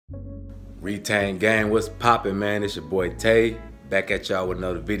Retain gang, what's poppin', man? It's your boy Tay, back at y'all with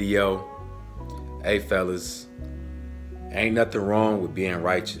another video. Hey fellas, ain't nothing wrong with being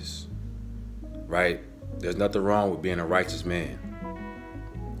righteous, right? There's nothing wrong with being a righteous man.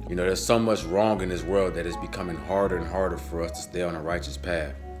 You know, there's so much wrong in this world that it's becoming harder and harder for us to stay on a righteous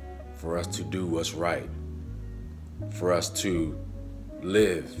path, for us to do what's right, for us to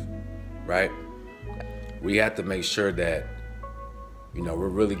live, right? We have to make sure that, you know, we're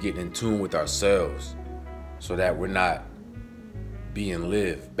really getting in tune with ourselves so that we're not being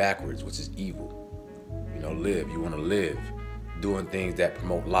lived backwards, which is evil. You know, live, you want to live doing things that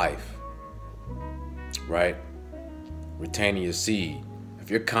promote life, right? Retaining your seed. If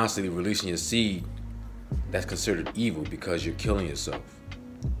you're constantly releasing your seed, that's considered evil because you're killing yourself.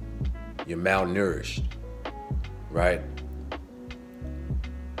 You're malnourished, right?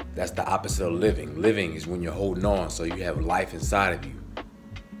 That's the opposite of living. Living is when you're holding on, so you have life inside of you.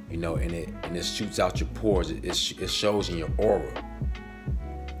 You know, and it shoots out your pores. It shows in your aura,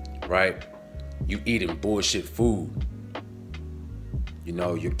 right? You eating bullshit food. You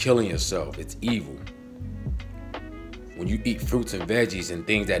know, you're killing yourself. It's evil. When you eat fruits and veggies and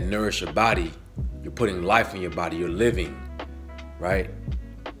things that nourish your body, you're putting life in your body. You're living, right?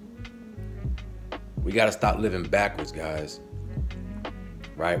 We gotta stop living backwards, guys.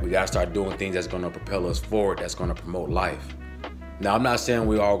 Right? We gotta start doing things that's gonna propel us forward. That's gonna promote life. Now, I'm not saying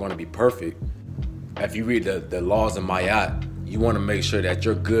we're all going to be perfect. If you read the laws of Mayat, you want to make sure that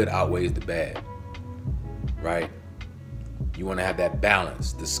your good outweighs the bad, right? You want to have that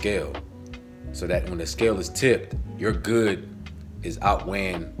balance, the scale, so that when the scale is tipped, your good is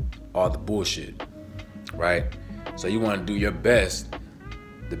outweighing all the bullshit, right? So you want to do your best,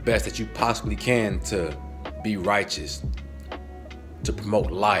 the best that you possibly can to be righteous, to promote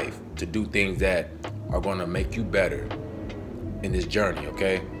life, to do things that are going to make you better in this journey,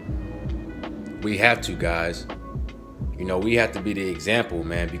 okay? We have to, guys. You know, we have to be the example,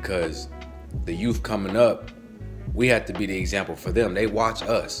 man, because the youth coming up, we have to be the example for them. They watch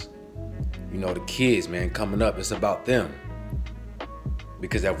us. You know, the kids, man, coming up, it's about them.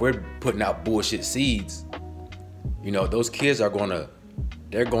 Because if we're putting out bullshit seeds, you know, those kids are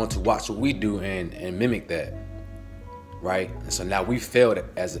they're going to watch what we do and mimic that. Right? And so now we failed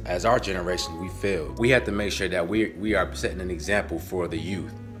as our generation, we failed. We have to make sure that we are setting an example for the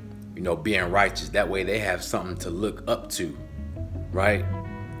youth, you know, being righteous. That way they have something to look up to, right?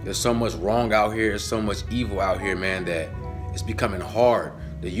 There's so much wrong out here, there's so much evil out here, man, that it's becoming hard.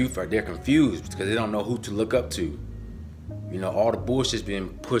 The youth they're confused because they don't know who to look up to. You know, all the bullshit's being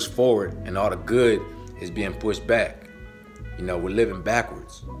pushed forward and all the good is being pushed back. You know, we're living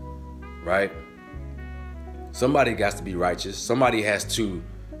backwards, right? Somebody got to be righteous. Somebody has to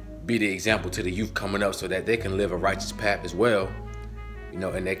be the example to the youth coming up so that they can live a righteous path as well, you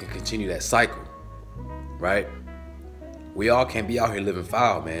know, and they can continue that cycle, right? We all can't be out here living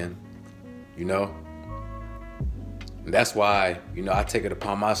foul, man, you know? And that's why, you know, I take it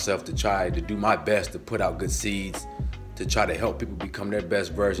upon myself to try to do my best to put out good seeds, to try to help people become their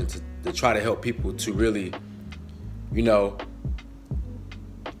best version, to try to help people to really, you know,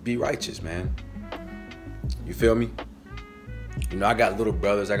 be righteous, man. You feel me? You know, I got little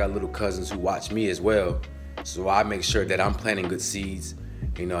brothers, I got little cousins who watch me as well. So I make sure that I'm planting good seeds,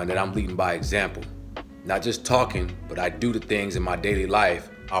 you know, and that I'm leading by example. Not just talking, but I do the things in my daily life.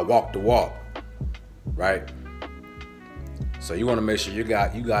 I walk the walk, right? So you want to make sure you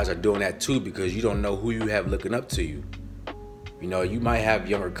guys are doing that too, because you don't know who you have looking up to you. You know, you might have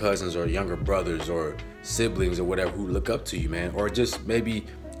younger cousins or younger brothers or siblings or whatever who look up to you, man. Or just maybe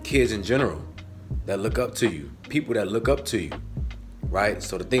kids in general that look up to you, people that look up to you, right?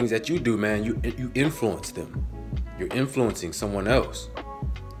 So the things that you do, man, you influence them. You're influencing someone else.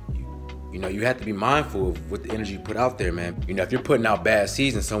 You know, you have to be mindful of what the energy you put out there, man. You know, if you're putting out bad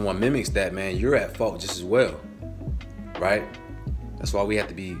seeds and someone mimics that, man, you're at fault just as well, right? That's why we have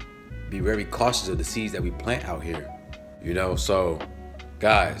to be very cautious of the seeds that we plant out here, you know? So,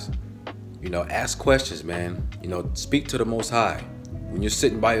 guys, you know, ask questions, man. You know, speak to the Most High. When you're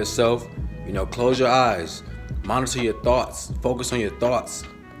sitting by yourself, you know, close your eyes, monitor your thoughts, focus on your thoughts,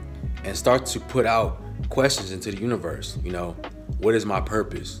 and start to put out questions into the universe. You know, what is my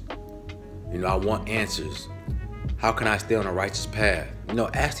purpose? You know, I want answers. How can I stay on a righteous path? You know,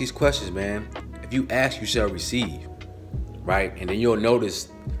 ask these questions, man. If you ask, you shall receive, right? And then you'll notice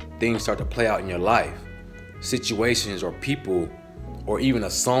things start to play out in your life. Situations or people, or even a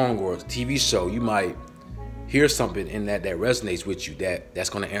song or a TV show, you might hear something in that resonates with you that's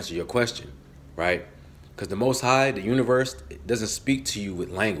going to answer your question, right? Because the Most High, the universe, it doesn't speak to you with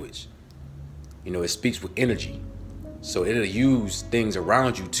language. You know, it speaks with energy. So it'll use things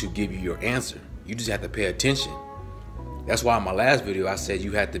around you to give you your answer. You just have to pay attention. That's why in my last video I said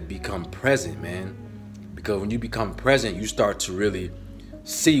you have to become present, man. Because when you become present, you start to really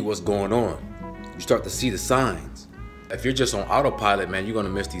see what's going on. You start to see the signs. If you're just on autopilot, man, you're gonna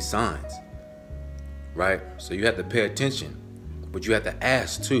miss these signs, right? So you have to pay attention, but you have to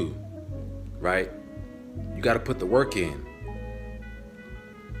ask too, right? You gotta put the work in.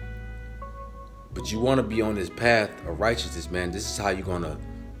 But you wanna be on this path of righteousness, man. This is how you're gonna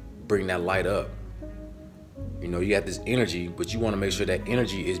bring that light up. You know, you have this energy, but you wanna make sure that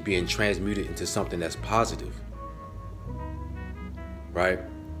energy is being transmuted into something that's positive, right?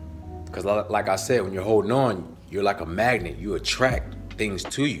 Because like I said, when you're holding on, you're like a magnet. You attract things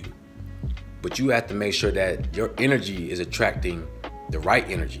to you. But you have to make sure that your energy is attracting the right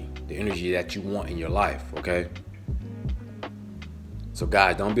energy, the energy that you want in your life, okay? So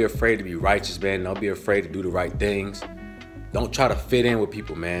guys, don't be afraid to be righteous, man. Don't be afraid to do the right things. Don't try to fit in with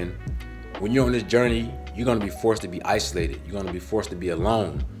people, man. When you're on this journey, you're gonna be forced to be isolated. You're gonna be forced to be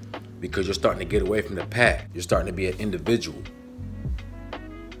alone because you're starting to get away from the pack. You're starting to be an individual,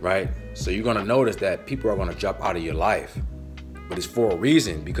 right? So you're gonna notice that people are gonna drop out of your life, but it's for a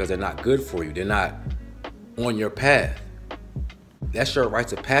reason, because they're not good for you. They're not on your path. That's your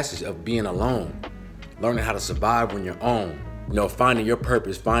rites of passage of being alone, learning how to survive on your own. You know, finding your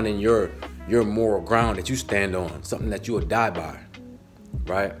purpose, finding your moral ground that you stand on, something that you will die by,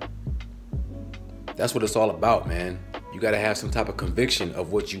 right? That's what it's all about, man. You gotta have some type of conviction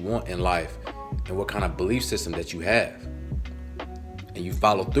of what you want in life and what kind of belief system that you have. And you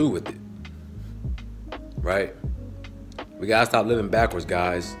follow through with it, right? We gotta stop living backwards,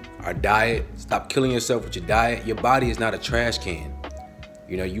 guys. Our diet, stop killing yourself with your diet. Your body is not a trash can.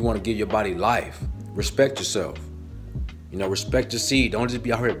 You know, you wanna give your body life. Respect yourself. You know, respect your seed. Don't just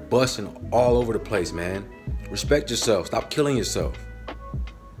be out here busting all over the place, man. Respect yourself. Stop killing yourself.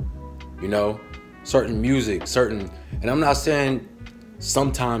 You know, certain music, and I'm not saying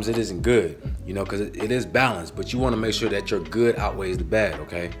sometimes it isn't good, you know, because it is balanced, but you want to make sure that your good outweighs the bad,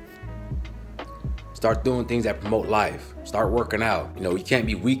 okay? Start doing things that promote life. Start working out. You know, you can't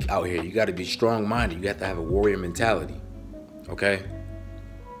be weak out here. You got to be strong-minded. You have to have a warrior mentality, okay?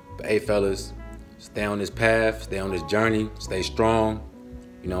 But hey, fellas, stay on this path, stay on this journey, stay strong.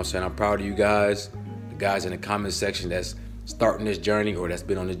 You know what I'm saying? I'm proud of you guys, the guys in the comment section that's starting this journey or that's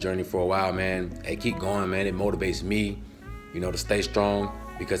been on this journey for a while, man. Hey, keep going, man. It motivates me, you know, to stay strong,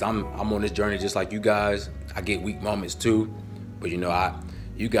 because I'm on this journey just like you guys. I get weak moments too, but you know,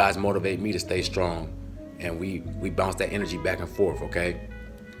 you guys motivate me to stay strong, and we bounce that energy back and forth, okay?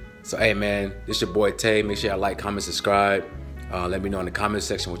 So hey, man, this your boy Tay. Make sure y'all like, comment, subscribe. Let me know in the comment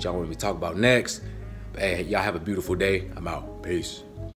section what y'all want me to talk about next. But hey, y'all have a beautiful day. I'm out. Peace.